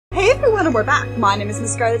and we're back. My name is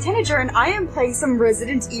MissScarletTanager, and I am playing some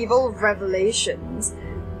Resident Evil Revelations.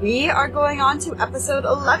 We are going on to episode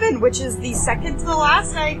 11, which is the second to the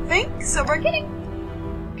last, I think. So we're getting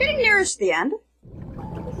nearest the end.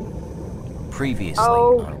 Previously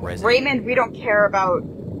Oh, on Resident Raymond, we don't care about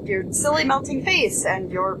your silly melting face and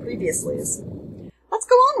your previouslys. Let's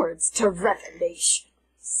go onwards to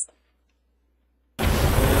Revelations.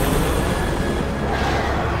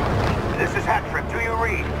 This is Hattrick. Do you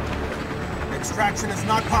read? Extraction is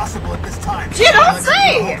not possible at this time. You don't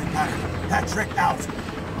say! Hattrick out.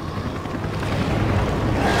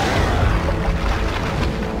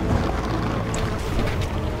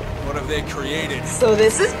 What have they created? So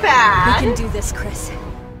this is bad. We can do this, Chris.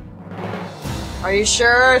 Are you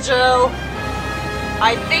sure, Jill?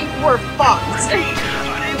 I think we're fucked.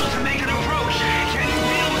 Unable to make an approach. Can you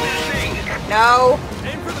deal with this thing? No.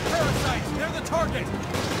 Aim for the parasites! They're the target!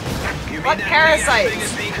 You mean What that parasites? thing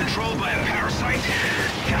is being controlled by a parasite?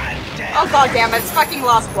 God damn. Oh goddamn, it's fucking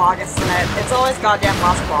Las Plagas, isn't it? It's always goddamn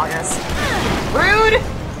Las Plagas. Rude!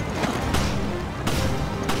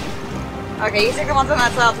 Okay, you take the ones on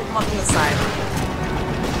that side, I'll take the ones on this side.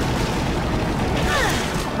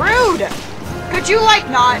 Rude! Could you, like,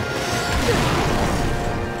 not?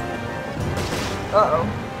 Uh-oh.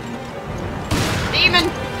 Demon!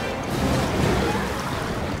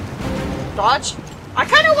 Dodge? I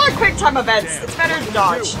kinda want quick time events. It's better to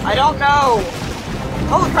dodge. I don't know.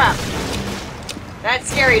 Holy crap. That's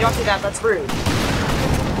scary. Don't do that. That's rude.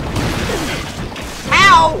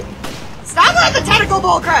 Ow! Stop with the tentacle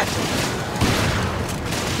bullcrap!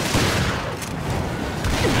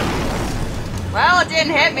 Well, it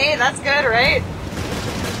didn't hit me. That's good, right?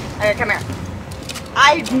 Okay, come here.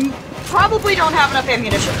 I probably don't have enough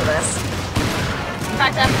ammunition for this. In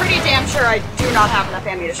fact, I'm pretty damn sure I do not have enough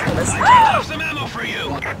ammunition for this. I have some ammo for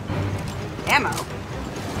you. Ammo.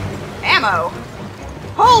 Ammo.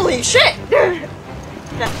 Holy shit! Can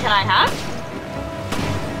I have?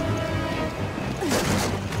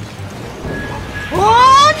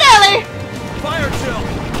 Whoa, Nelly! Fire chill!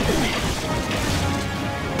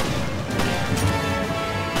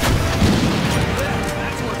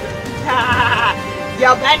 That's working.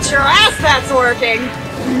 You bet your ass that's working!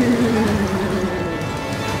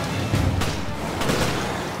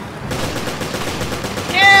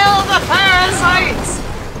 Kill the parasites!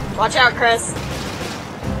 Watch out, Chris.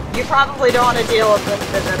 You probably don't want to deal with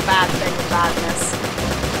the bad thing with badness.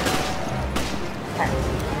 Okay.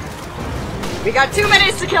 We got 2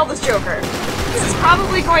 minutes to kill this Joker. This is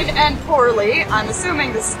probably going to end poorly. I'm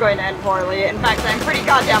assuming this is going to end poorly. In fact, I'm pretty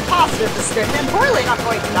goddamn positive this is going to end poorly and I'm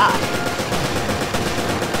going to die.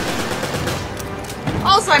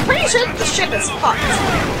 Also, I'm pretty sure that the ship is fucked.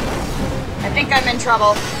 I think I'm in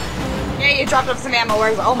trouble. Yeah, you dropped up some ammo.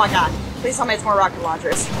 Where's... Oh my god. Please tell me it's more rocket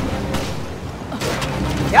launchers.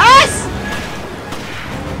 Yes!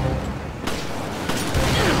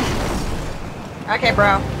 Okay,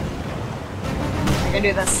 bro. I can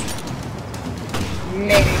do this.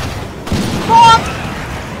 Maybe. Bonk!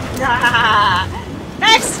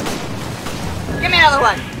 Next! Give me another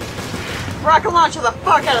one. Rocket launcher the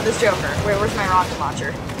fuck out of this Joker. Wait, where's my rocket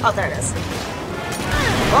launcher? Oh, there it is.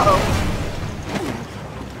 Uh-oh.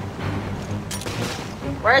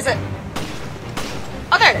 Where is it?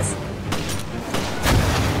 Oh, there it is.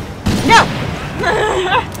 No!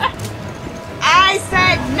 I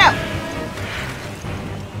said no!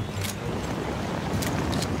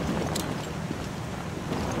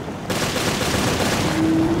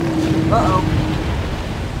 Uh-oh.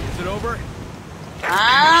 Is it over? I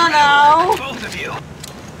don't know. Both of you.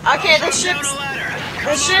 Okay, the Down ship's... a ladder. The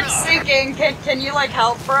Come ship's on. sinking. Can you, like,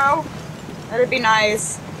 help, bro? That'd be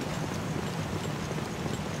nice.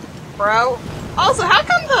 Bro? Also, how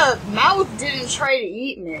come the mouth didn't try to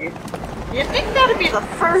eat me? You'd think that'd be the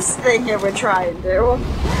first thing it would try and do.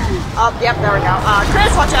 Oh, yep, there we go.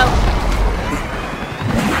 Chris, watch out!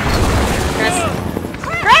 Chris?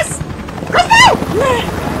 Chris! Chris, no!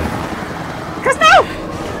 Chris, no!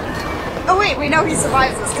 Oh wait, we know he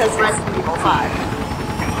survives this because Resident Evil 5.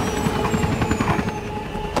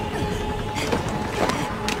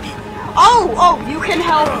 Oh, you can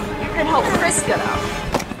help Chris get out.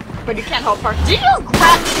 But you can't help her. Did you just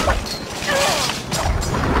grab...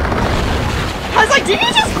 I was like, did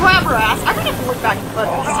you just grab her ass? I'm gonna have to look back at the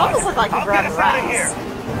footage. It almost looked like you grabbed her ass.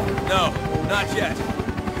 No, not yet.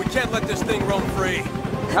 We can't let this thing roam free.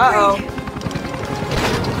 Uh-oh.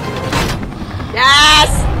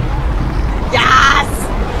 Yes! Yes!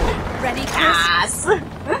 Ready, Chris?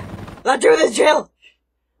 Yes! Let's do this, Jill!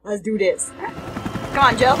 Let's do this. Come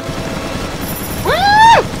on, Jill.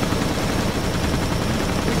 Woo!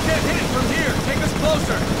 We can't hit it from here. Take us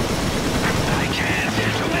closer.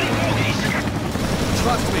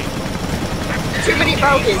 Trust me. Too many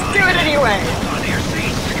bogeys. Do it anyway.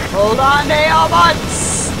 Hold on to your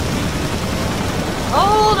butts.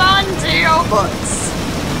 Hold on to your butts.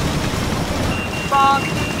 Bonk.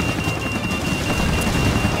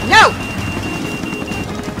 No!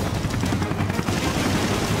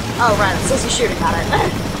 Oh, right, I'm supposed to be shooting at it.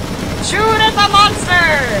 Shoot at the monster!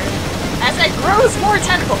 As it grows more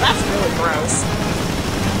tentacles. That's really gross.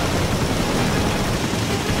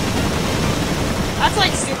 That's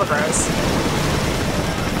like super gross.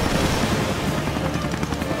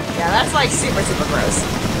 Yeah, that's like super gross.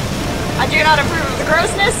 I do not approve of the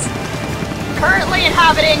grossness. Currently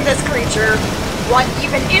inhabiting this creature. What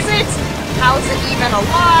even is it? How is it even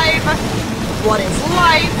alive? What is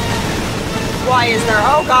life? Why is there—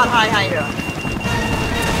 oh god, hi, how you doing?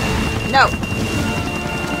 No.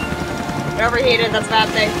 Get overheated, that's a bad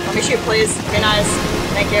thing. Let me shoot, please. Be nice.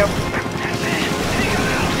 Thank you.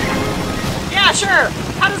 Yeah, sure.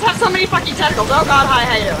 How does it have so many fucking tentacles? Oh god, hi,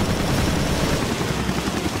 how you doing?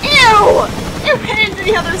 Ew! It went into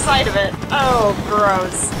the other side of it. Oh,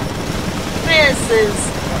 gross.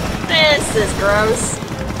 This is gross.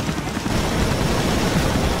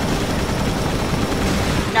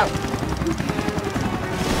 No.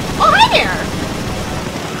 Oh, hi there!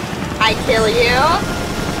 I kill you.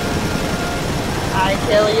 I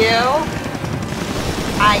kill you.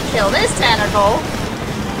 I kill this tentacle.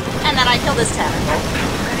 And then I kill this tentacle.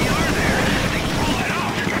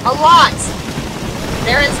 A lot!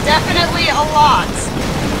 There is definitely a lot.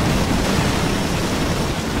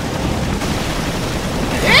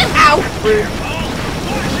 Ow! Rude.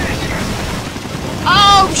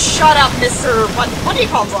 Oh, shut up, Mr. What do you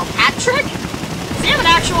call him? Patrick? Does he have an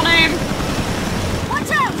actual name?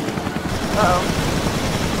 Watch out! Uh-oh.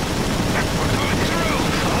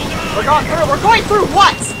 We're going through. We're going through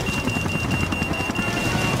what?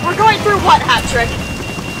 We're going through what, Patrick?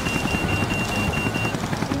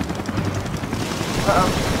 Uh-oh.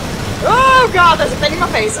 Oh god, there's a thing in my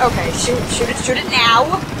face. Okay, shoot it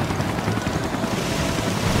now.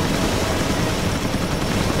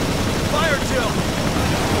 Fire drill.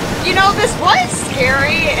 You know, this was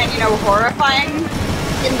scary and, you know, horrifying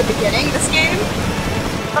in the beginning, this game.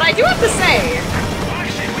 But I do have to say,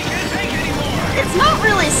 it's not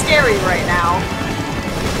really scary right now.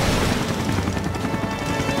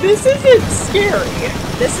 This isn't scary.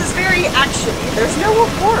 This is very actiony. There's no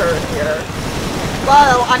horror here.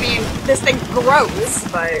 Well, I mean, this thing grows,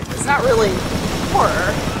 but it's not really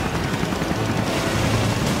horror.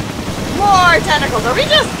 More tentacles. Are we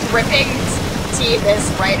just ripping this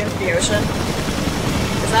right into the ocean?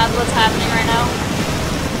 Is that what's happening right now?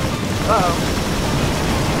 Uh-oh.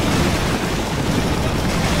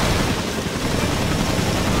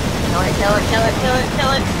 Kill it, kill it, kill it, kill it,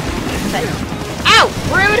 kill it. Okay. Ow!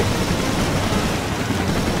 Rude!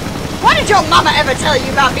 Why did your mama ever tell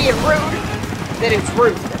you about being rude? That it's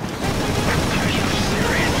rude.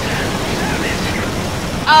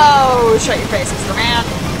 Oh, shut your face, Mr. Man.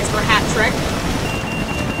 Mr. Hat Trick.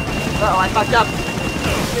 Uh-oh, I fucked up.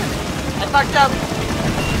 I fucked up.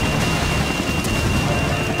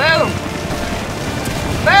 Boom!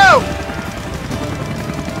 Boom!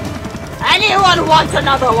 Anyone wants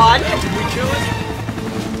another one? Did we kill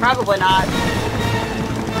it? Probably not.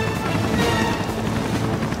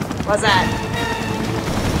 What's that?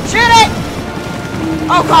 Shoot it!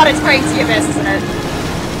 Oh god, it's crazy abyss, isn't it?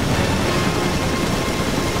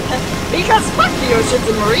 Because fuck the oceans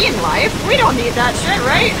and marine life. We don't need that shit,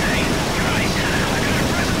 right?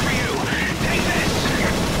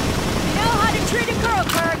 You know how to treat a girl,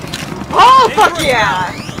 Kirk. Oh, fuck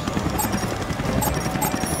yeah!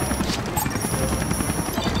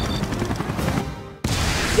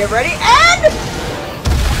 Get ready, and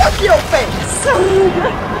fuck your face!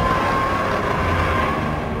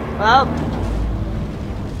 Well,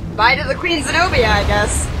 bye to the Queen Zenobia, I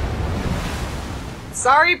guess.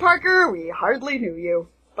 Sorry, Parker, we hardly knew you,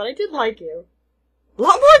 but I did like you. A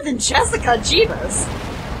lot more than Jessica, Jeebus.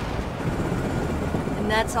 And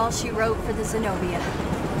that's all she wrote for the Zenobia.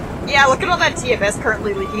 Yeah, look at all that tea abyss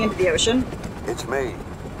currently leaking into the ocean. It's me.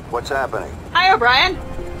 What's happening? Hi, O'Brien.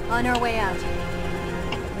 On our way out.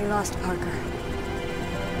 We lost Parker.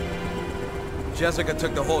 Jessica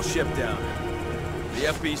took the whole ship down. The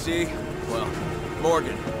FBC, well,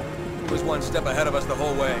 Morgan, he was one step ahead of us the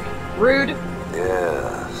whole way. Rude.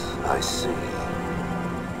 Yes, I see.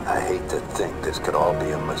 I hate to think this could all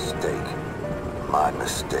be a mistake. My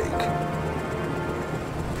mistake.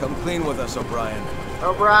 Come clean with us, O'Brien.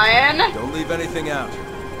 O'Brien? Don't leave anything out.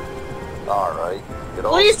 All right. It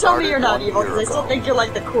all Please tell me started you're not 1 evil, year because I still ago. think you're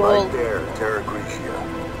like the cool... Right there, Terra Gricia.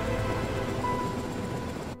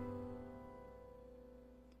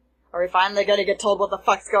 Are we finally gonna get told what the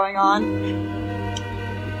fuck's going on?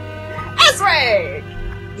 S-Rank!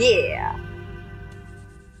 Yeah!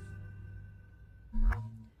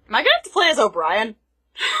 Am I gonna have to play as O'Brien?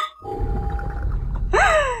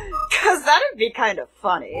 Cause that'd be kind of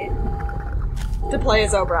funny. To play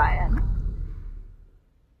as O'Brien.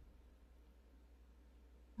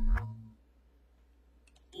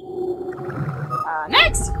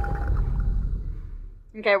 Next!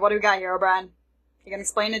 Okay, what do we got here, O'Brien? You gonna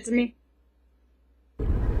explain it to me?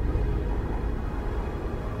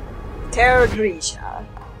 Terra Grigia.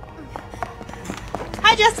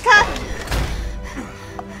 Hi, Jessica!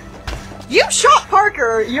 You shot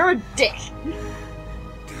Parker! You're a dick!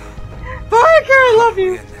 Parker, I love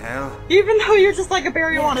you! What the hell? Even though you're just like a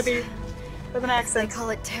Barry wannabe. With an They accent.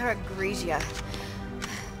 call it Terra Grigia.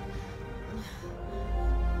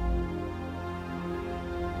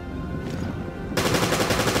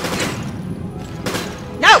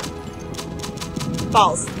 No!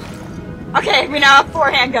 Balls. Okay, we now have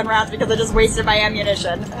 4 handgun rounds because I just wasted my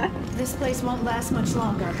ammunition. This place won't last much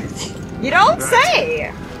longer. You don't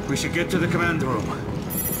say! We should get to the command room.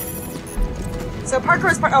 So Parker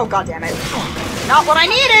is oh god damn it. Not what I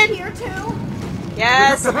needed! Here too?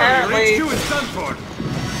 Yes, apparently. HQ is done for.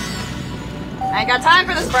 I ain't got time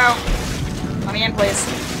for this, bro. Let me in, please.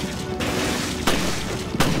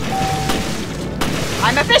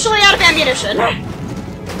 I'm officially out of ammunition.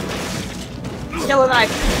 Kill with a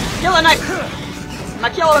knife. Kill a knife. I'm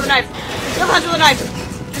gonna kill him with a knife. Kill the hunter with a knife.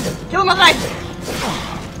 Kill him with a knife.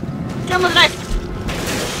 Kill him with a knife.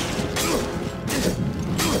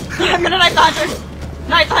 I'm gonna knife the hunter.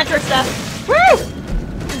 Knife the hunter to death. Woo!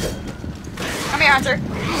 Come here, Hunter.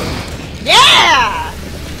 Yeah!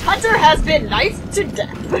 Hunter has been knifed to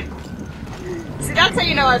death. See, that's how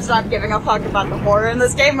you know I've stopped giving a fuck about the horror in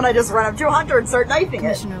this game when I just run up to Hunter and start knifing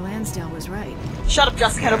it. Commissioner Lansdale was right. Shut up,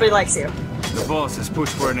 Jessica. Nobody likes you. The boss has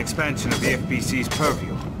pushed for an expansion of the FBC's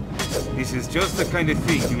purview. This is just the kind of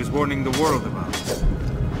thing he was warning the world about.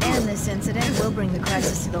 And this incident will bring the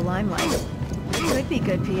crisis to the limelight. It could be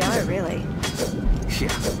good PR, really.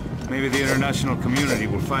 Yeah, maybe the international community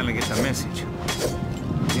will finally get the message.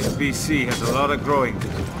 The FBC has a lot of growing to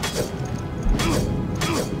do.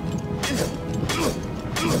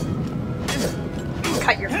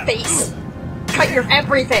 Cut your face. Cut your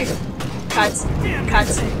everything. Cut. Cut.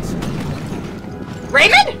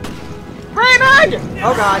 Raymond? Raymond!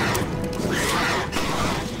 Oh god.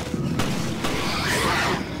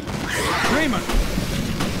 Raymond!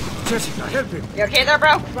 Jessica, help him! You okay there,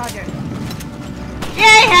 bro? Roger.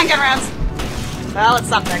 Yay, handgun rounds! Well, it's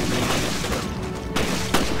something.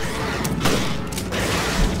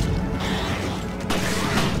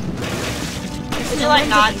 Would you like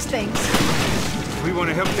not? These things. We want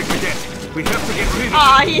to help the cadet. We have to get rid of him.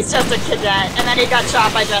 Aw, he's just a cadet. And then he got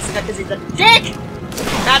shot by Jessica because he's a dick!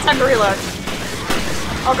 Bad time to reload.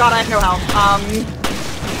 Oh god, I have no health.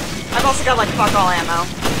 I've also got, like, fuck all ammo.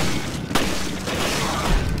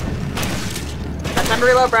 Bad time to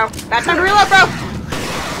reload, bro. Bad time to reload, bro!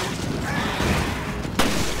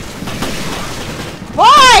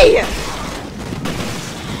 Why?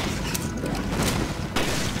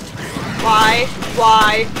 Why?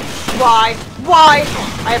 Why? Why? Why?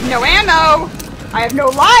 I have no ammo! I have no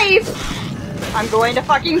life! I'm going to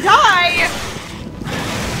fucking die!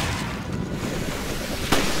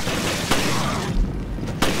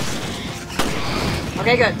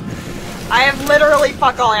 Okay, good. I have literally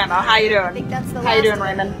fuck all ammo. How you doing? I think that's the How you last doing, of it.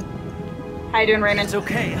 Raymond? How you doing, Raymond? It's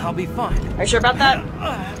okay, I'll be fine. Are you sure about that?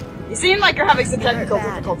 You seem like you're having some technical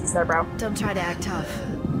Bad. difficulties there, bro. Don't try to act tough.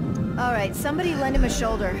 Alright, somebody lend him a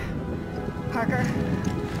shoulder. Parker?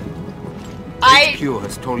 I HQ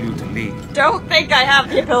has told you to leave. don't think I have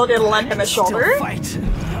the ability to lend him a shoulder. Still fight.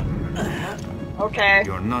 Okay.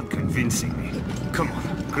 You're not convincing me. Come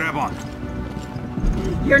on, grab on.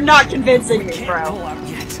 You're not convincing me, Can't pull bro. out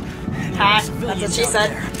yet. Ha, There are that's what civilians she out said.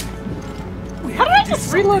 there. We How have did I to do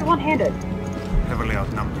just reload something. one-handed? Heavily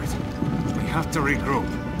outnumbered. We have to regroup.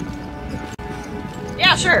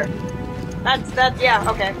 Yeah, sure. Yeah,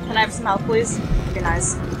 okay. Can I have some help, please? That'd be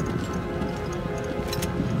nice.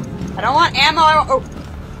 I don't want ammo, oh!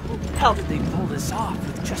 Help. How did they pull this off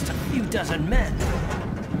with just a few dozen men?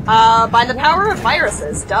 By the power of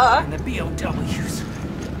viruses, duh. And the BOWs.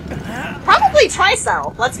 Probably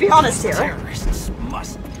Tricell, let's be honest here. Terrorists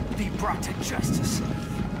must be brought to justice.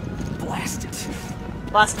 Blast it.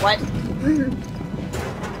 Last what?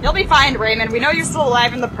 You'll be fine, Raymond. We know you're still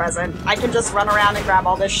alive in the present. I can just run around and grab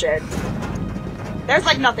all this shit. There's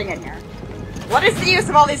like nothing in here. What is the use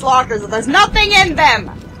of all these lockers if there's nothing in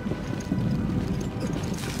them?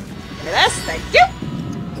 Give me this, thank you.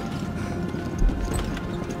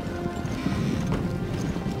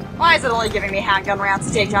 Why is it only giving me handgun rounds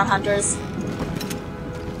to take down hunters?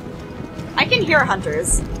 I can hear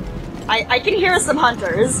hunters. I can hear some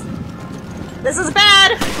hunters. This is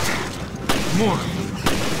bad! More.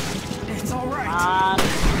 It's alright.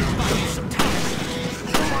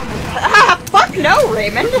 Ah, fuck no,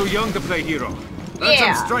 Raymond! Too young to play hero. Learn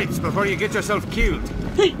Yeah. some stripes before you get yourself killed.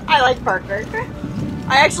 I like Parker.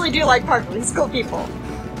 I actually do like Parker. He's cool people.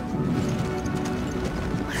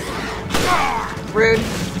 Rude.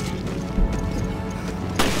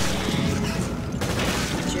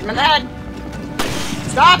 Shoot him in the head.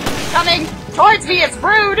 Stop coming towards me, it's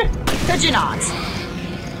rude! Could you not?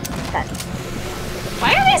 Okay.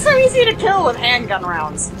 Why are they so easy to kill with handgun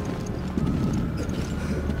rounds?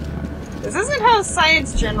 This isn't how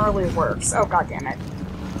science generally works. Oh, god damn it.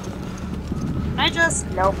 Can I just...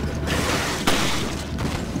 Nope.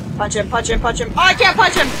 Punch him, punch him, punch him. Oh, I can't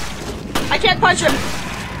punch him! I can't punch him!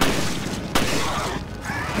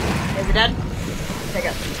 Is he dead? Okay,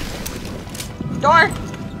 good. Door!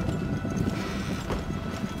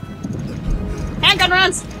 Handgun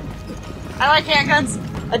rounds! I like handguns.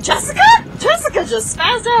 Jessica? Jessica just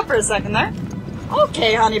spazzed out for a second there.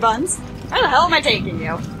 Okay, honey buns. Where the hell am I taking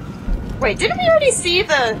you? Wait, didn't we already see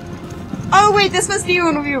the... Oh wait, this must be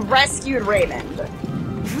when we rescued Raymond.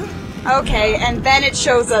 Okay, and then it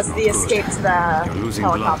shows us the escape to the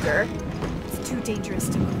helicopter. It's too dangerous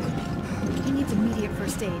to move. He needs immediate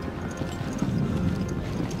first aid.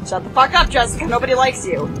 Shut the fuck up, Jessica. Nobody likes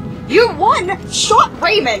you. You, one, shot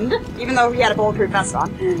Raymond, even though he had a bulletproof vest on.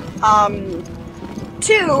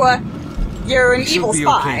 Two, you're an evil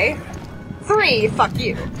spy. Okay. Three, fuck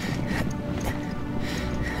you.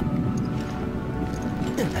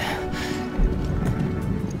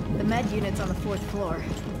 The med unit's on the 4th floor.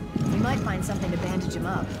 We might find something to bandage him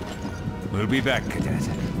up. We'll be back, Cadet.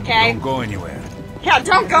 Okay. Don't go anywhere. Yeah,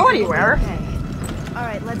 don't go anywhere. Okay.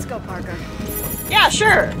 Alright, let's go, Parker. Yeah,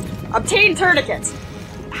 sure. Obtain tourniquet.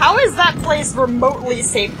 How is that place remotely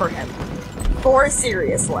safe for him? For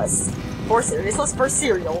seriousless. For seriousless? For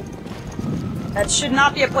cereal. That should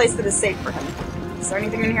not be a place that is safe for him. Is there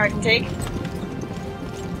anything in here I can take?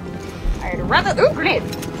 I'd rather... Ooh, grenade!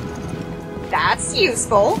 That's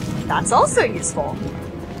useful. That's also useful.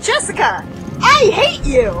 Jessica! I hate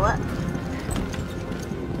you!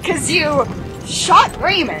 'Cause you shot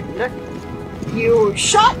Raymond. You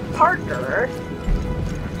shot Parker.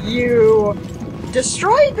 You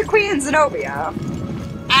destroyed the Queen Zenobia.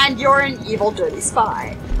 And you're an evil, dirty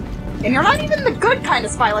spy. And you're not even the good kind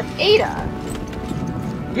of spy like Ada.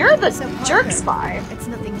 You're the jerk spy. It's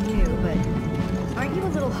nothing new, but aren't you a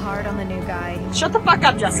little hard on the new guy? Shut the fuck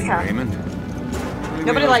up, Jessica. Raymond.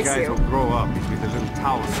 Nobody likes you. Guys will grow up with a little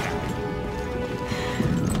towel stack.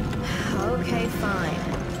 Okay, fine.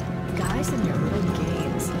 Guys and your little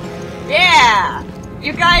games. Yeah!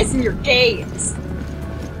 You guys and your games.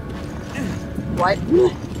 What?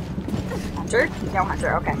 Hunter? No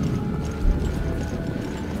Hunter, okay.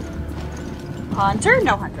 Hunter?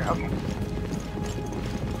 No Hunter, okay.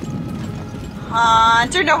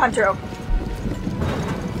 Hunter? No Hunter, okay.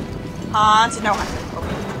 Hunter? No Hunter,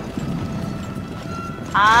 okay.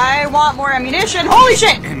 I want more ammunition. Holy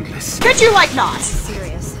shit! Endless. Could you like not?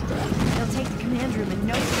 Serious. They'll take the command room in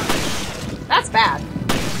no time. That's bad.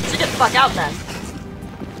 Should get the fuck out then.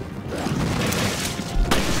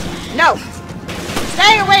 No!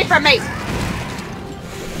 Stay away from me!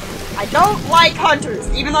 I don't like hunters,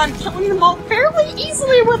 even though I'm killing them all fairly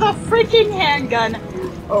easily with a freaking handgun.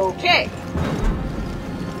 Okay.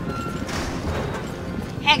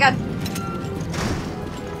 Handgun.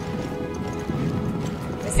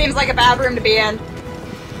 This seems like a bad room to be in.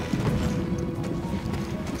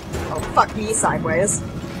 Oh, fuck me sideways.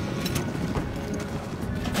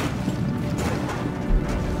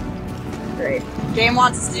 Great. Game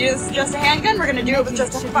wants us to do this with just a handgun, we're gonna do it with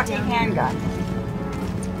just a fucking handgun.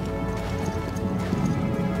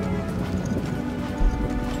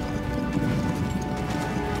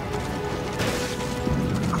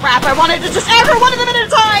 Crap, I wanted to just every one of them at a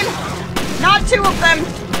time! Not two of them!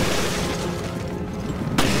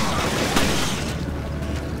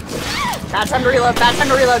 Bad time to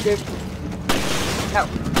reload, dude. No.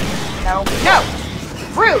 No. No!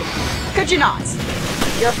 Rude! Could you not?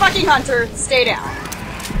 You're a fucking hunter, stay down.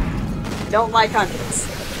 Don't like hunters.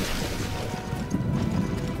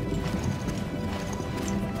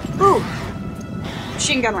 Ooh!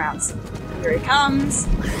 Machine gun rounds. Here he comes.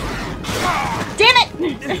 Damn it!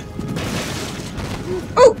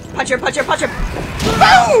 Ooh! Punch him, punch him, punch him!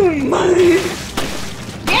 Boom!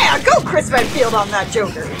 Yeah, go Chris Redfield on that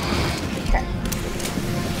Joker. Okay.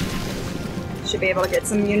 Should be able to get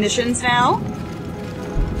some munitions now.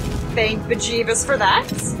 Thank bejeebus for that.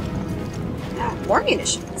 more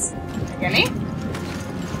munitions. Get me?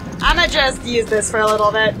 I'ma just use this for a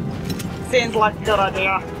little bit. Seems like a good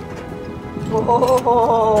idea.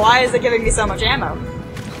 Whoa, why is it giving me so much ammo?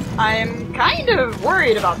 I'm kind of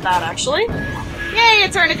worried about that, actually. Yay, a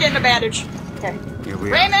tourniquet and a bandage. Okay. Here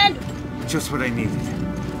we Raymond! are. Just what I needed.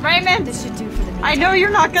 Raymond! This should do for the meantime. I know you're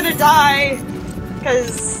not gonna die,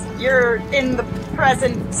 because you're in the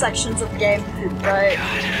present sections of the game, but...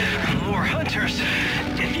 God, more hunters.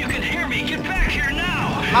 If you can hear me, get back here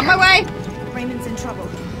now. On my way! Raymond's in trouble.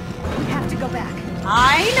 We have to go back.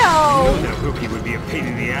 I know! That rookie would be a pain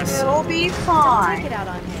in the ass. It'll be Take fine. it out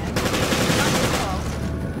on him.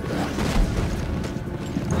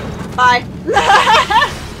 Bye.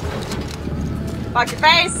 Fuck your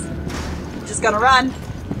face. Just gonna run.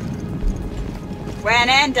 When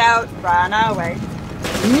in doubt, run away.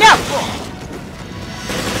 No!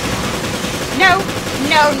 No,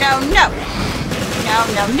 no, no, no. No,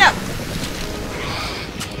 no, no.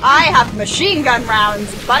 I have machine gun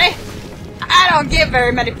rounds, buddy. I don't give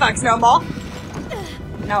very many fucks no more.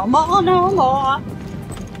 No more, no more.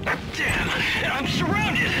 Damn, I'm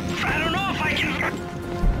surrounded. I don't know if I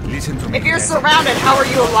can... Listen to me. If you're Cadet. surrounded, how are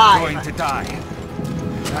you You're alive? going to die.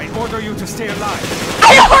 I order you to stay alive.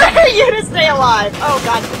 I order you to stay alive! Oh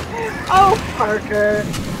god. Oh, Parker.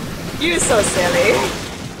 You're so silly.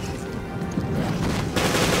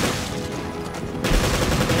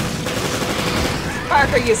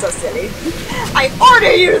 Parker, you're so silly. I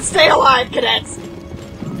order you to stay alive, cadets!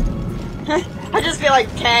 I just feel like,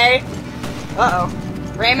 okay. Uh-oh.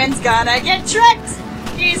 Raymond's gonna get tricked!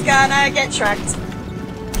 He's gonna get tricked.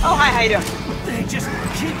 Oh, hi, how you doing? They just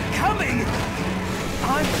keep coming.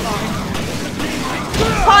 I'm fine.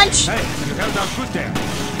 Punch! Hey, you held out good there.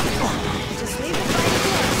 Just leave it like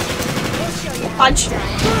this. We'll show you how Punch! it's done.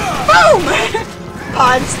 Boom!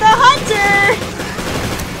 Punch the hunter!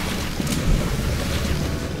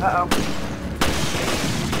 Uh-oh.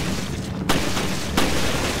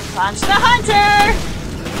 Punch the hunter!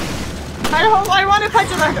 I want to punch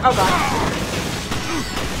the hunter. Oh god.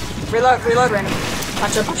 Reload, Randy.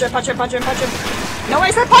 Punch him, punch him, punch him, punch him, punch him. No, I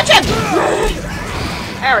said punch him!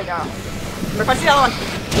 There we go. I'm gonna punch the other one.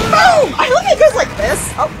 Boom! I love how it goes like this.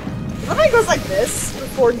 Oh. I love how it goes like this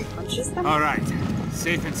before he punches them. All right.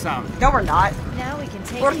 Safe and sound. No, we're not. Now we can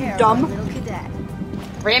take We're care dumb. of our little cadet.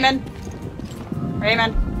 Raymond?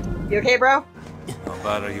 Raymond? You okay, bro? How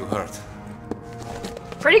bad are you hurt?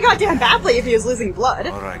 Pretty goddamn badly if he was losing blood.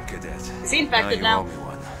 All right, Cadet. Is he infected now? You owe me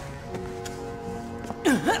one.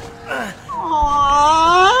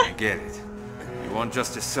 Aww. I get it. You want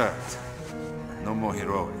justice served. No more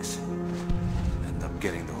heroics. End up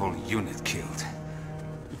getting the whole unit killed.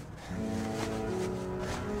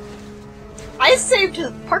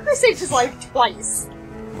 Parker saved his life twice.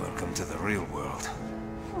 Welcome to the real world.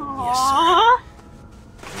 Aww.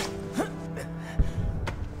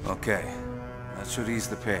 Okay. That should ease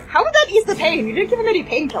the pain. How would that ease the pain? You didn't give him any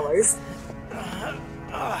painkillers.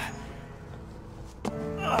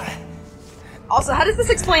 Also, how does this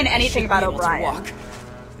explain anything about O'Brien?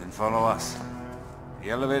 Then follow us. The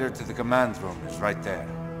elevator to the command room is right there.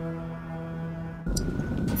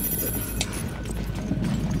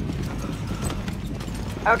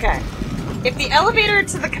 Okay. If the elevator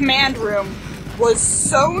to the command room was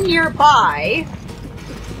so nearby,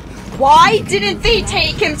 why didn't they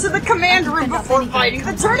take him to the command room before fighting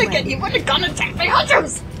the tourniquet? He wouldn't have gone and attacked the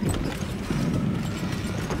hunters!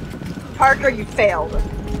 Parker, you failed.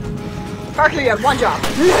 Parker, you had one job.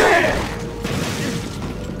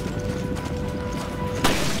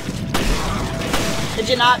 Did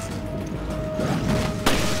you not?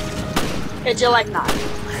 Did you like not?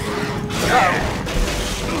 Uh-oh.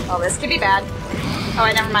 Oh, this could be bad. Oh,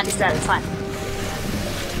 wait, never mind, he's dead, it's fine.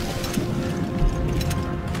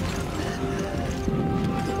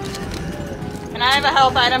 Can I have a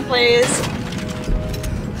health item, please?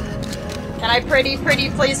 Can I pretty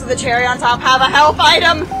please with a cherry on top have a health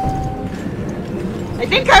item? I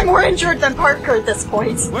think I'm more injured than Parker at this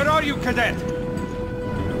point. Where are you, Cadet?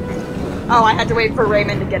 Oh, I had to wait for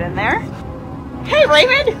Raymond to get in there. Hey,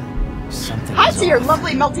 Raymond! Something Hi is to your off.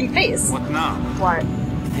 lovely melting face. What now? What?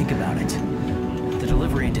 Think about it. The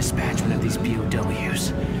delivery and dispatch without these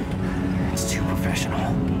POWs. It's too professional.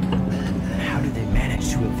 How did they manage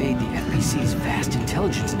to evade the FBC's vast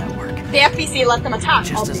intelligence network? The FBC let them attack, It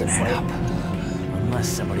just obviously. doesn't add up. Unless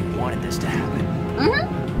somebody wanted this to happen.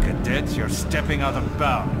 Mm-hmm. Cadet, you're stepping out of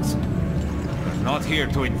bounds. We're not here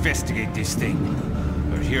to investigate this thing.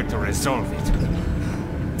 We're here to resolve it.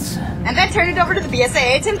 And then turn it over to the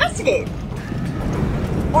BSAA to investigate.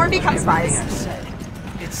 Or become spies. Everything I've said,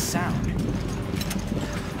 it's sound.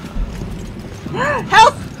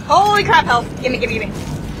 Health! Holy crap, health. Gimme, gimme, gimme.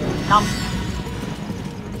 Nom.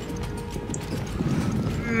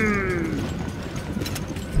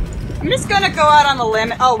 I'm just gonna go out on the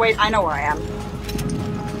limb. Oh, wait, I know where I am.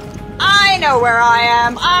 I know where I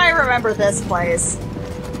am. I remember this place.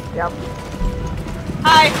 Yep.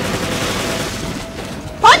 Hi.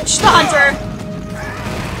 Punch the hunter!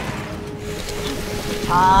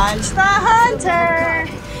 Punch the hunter!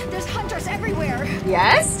 There's hunters everywhere!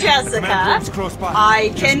 Yes, Jessica. Close by. I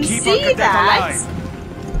Just can keep see our cadet that.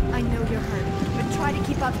 alive. I know you're hurt, but try to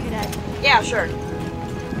keep up, cadet. Yeah, sure.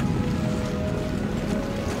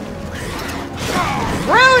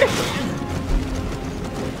 Rude!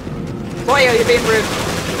 Boy, oh, you're being rude.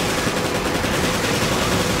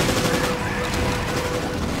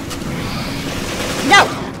 No!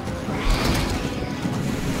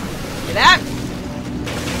 Give that.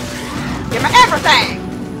 Give me everything!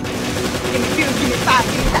 Give me 2, give me 5,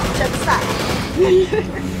 give me that, just that.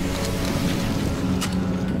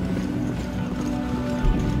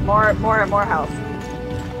 More health.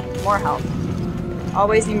 More health.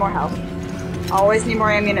 Always need more health. Always need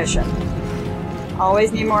more ammunition.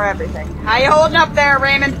 Always need more everything. How you holding up there,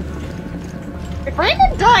 Raymond? If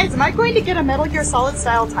Raymond dies, am I going to get a Metal Gear Solid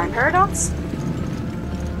style time paradox?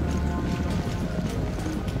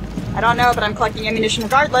 I don't know, but I'm collecting ammunition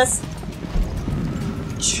regardless.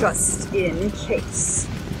 Just in case.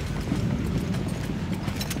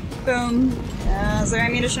 Boom. Is there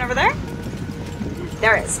ammunition over there?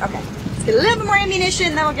 There is. Okay. Let's get a little bit more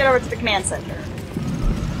ammunition, then we'll get over to the command center.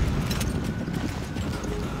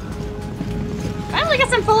 Finally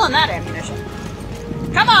guess I'm full on that ammunition.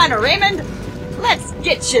 Come on, Raymond! Let's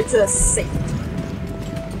get you to safety.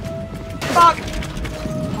 Fuck!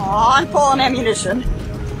 Aw, I'm full on ammunition.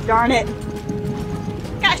 Darn it.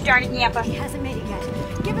 Gosh darn it, Yappa. He hasn't made it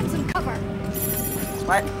yet. Give him some cover.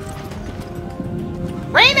 What?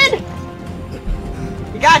 Raymond!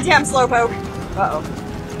 You goddamn slowpoke. Uh-oh.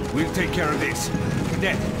 We'll take care of this.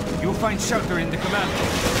 Cadet, you'll find shelter in the command.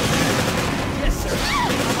 Yes, sir.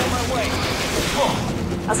 I'm on my way.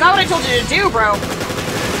 That's not what I told you to do, bro.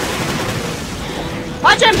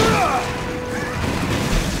 Watch him!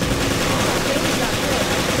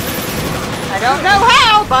 I don't know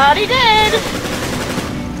how, but he did!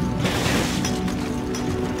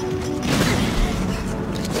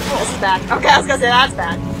 This is bad. Okay, I was gonna say that's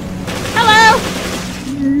bad. Hello!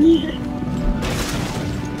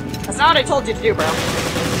 That's not what I told you to do, bro.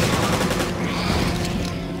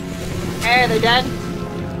 Hey, are they dead?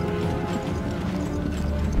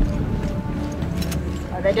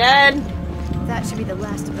 Are they dead? That should be the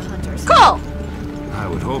last of the hunters. Cool! I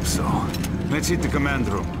would hope so. Let's hit the command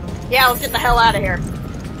room. Yeah, let's get the hell out of here.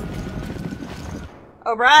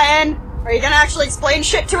 O'Brien, are you gonna actually explain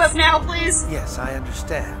shit to us now, please? Yes, I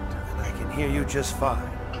understand, and I can hear you just fine.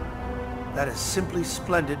 That is simply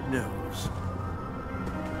splendid news.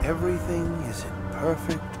 Everything is in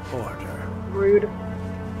perfect order. Rude.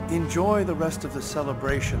 Enjoy the rest of the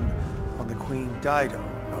celebration on the Queen Dido,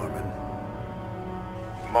 Norman.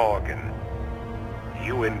 Morgan,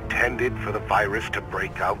 you intended for the virus to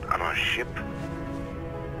break out on our ship?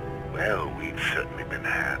 Well, we've certainly been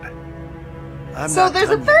had. I'm So not there's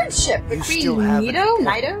a done third yet. ship, the You Queen still have an Nido?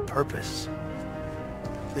 important purpose.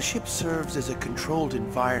 The ship serves as a controlled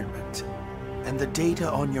environment, and the data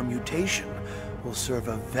on your mutation will serve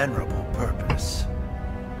a venerable purpose.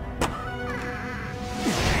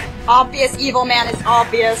 Obvious evil man is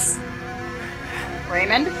obvious.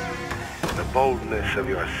 Raymond? The boldness of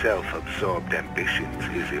your self-absorbed ambitions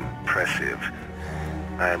is impressive.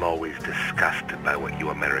 I am always disgusted by what you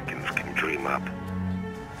Americans can dream up.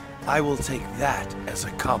 I will take that as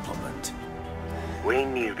a compliment. We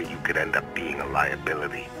knew that you could end up being a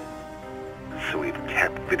liability. So we've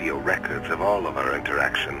kept video records of all of our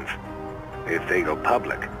interactions. If they go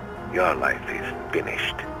public, your life is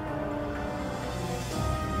finished.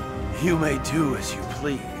 You may do as you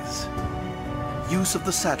please. Use of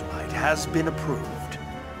the satellite has been approved.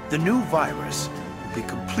 The new virus will be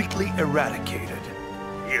completely eradicated.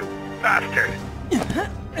 You bastard!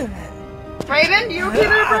 Raymond, you okay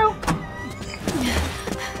there, bro?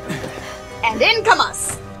 And in come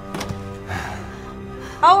us!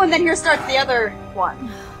 Oh, and then here starts the other one.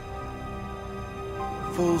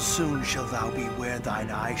 Full soon shall thou be where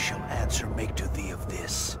thine eye shall answer make to thee of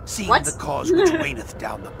this, seeing What? the cause which raineth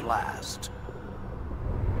down the blast.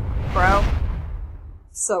 Bro.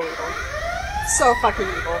 So evil. So fucking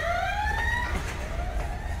evil.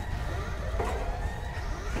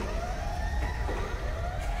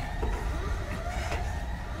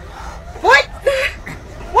 What?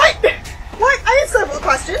 What? What? I have several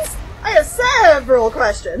questions. I have several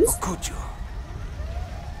questions. Could you?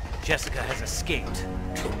 Jessica has escaped.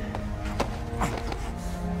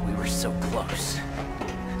 We were so close.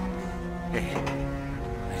 Hey.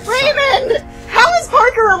 Raymond! How is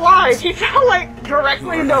Parker alive? He fell, like,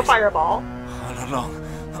 directly into a fireball. All along.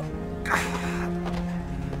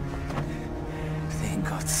 Thank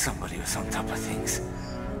God somebody was on top of things.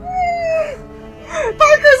 Parker's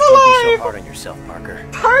Don't be so alive! hard on yourself, Parker.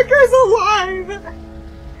 Parker's alive!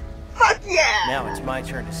 Fuck yeah! Now it's my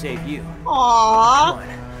turn to save you. Aww. Come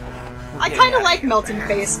on. I kinda like Melting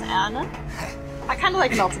Face Man. I kinda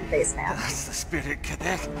like Melting Face Man. That's the spirit,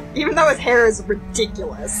 cadet. Even though his hair is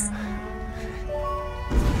ridiculous.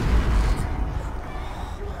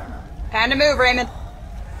 Time to move, Raymond.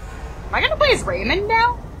 Am I gonna play as Raymond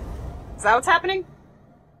now? Is that what's happening?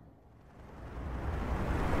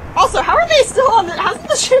 Also, how are they still on the— hasn't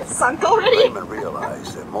the ship sunk already? Raymond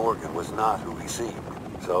realized that Morgan was not who he seemed,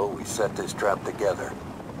 so we set this trap together.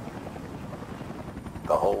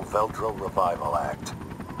 The whole Veltro revival act.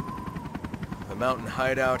 The mountain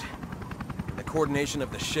hideout, the coordination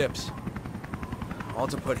of the ships. All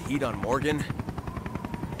to put heat on Morgan?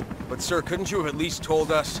 But sir, couldn't you have at least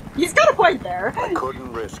told us? He's got a point there. I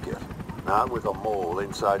couldn't risk it. Not with a mole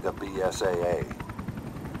inside the BSAA.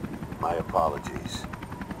 My apologies.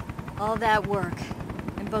 All that work.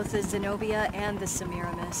 In both the Zenobia and the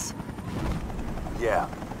Semiramis. Yeah,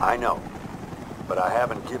 I know. But I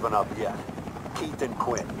haven't given up yet. Keith and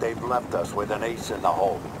Quinn, they've left us with an ace in the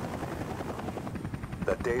hole.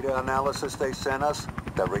 The data analysis they sent us,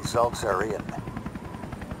 the results are in.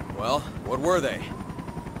 Well, what were they?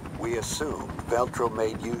 We assumed Veltro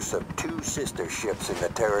made use of 2 sister ships in the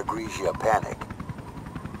Terra Grigia panic.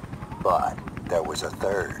 But there was a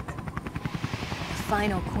third. The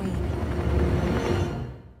final queen.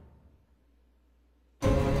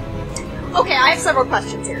 Okay, I have several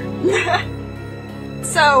questions here.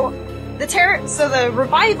 So the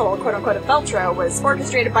revival, quote-unquote, of Veltro was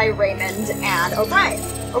orchestrated by Raymond and O'Brien.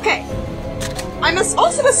 Okay. I'm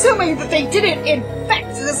also assuming that they didn't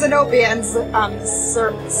infect the Zenobia and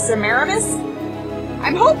Semiramis.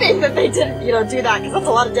 I'm hoping that they didn't, do that, because that's a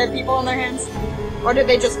lot of dead people on their hands. Or did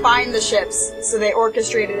they just find the ships, so they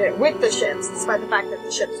orchestrated it with the ships, despite the fact that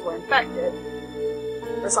the ships were infected?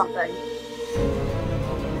 Or something.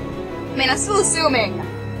 I mean, I'm still assuming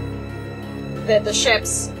that the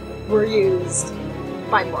ships were used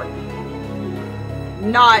by Morgan.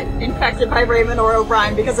 Not infected by Raymond or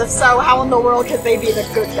O'Brien, because if so, how in the world could they be the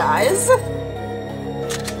good guys?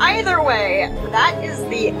 Either way, that is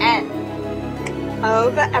the end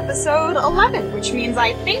of episode 11, which means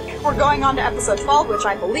I think we're going on to episode 12, which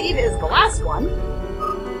I believe is the last one.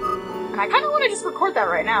 And I kind of want to just record that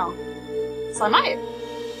right now. So I might.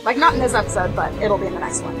 Like, not in this episode, but it'll be in the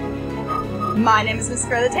next one. My name is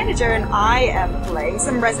MissScarletTanager, and I am playing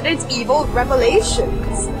some Resident Evil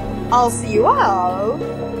Revelations. I'll see you all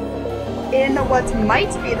in what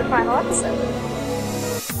might be the final episode.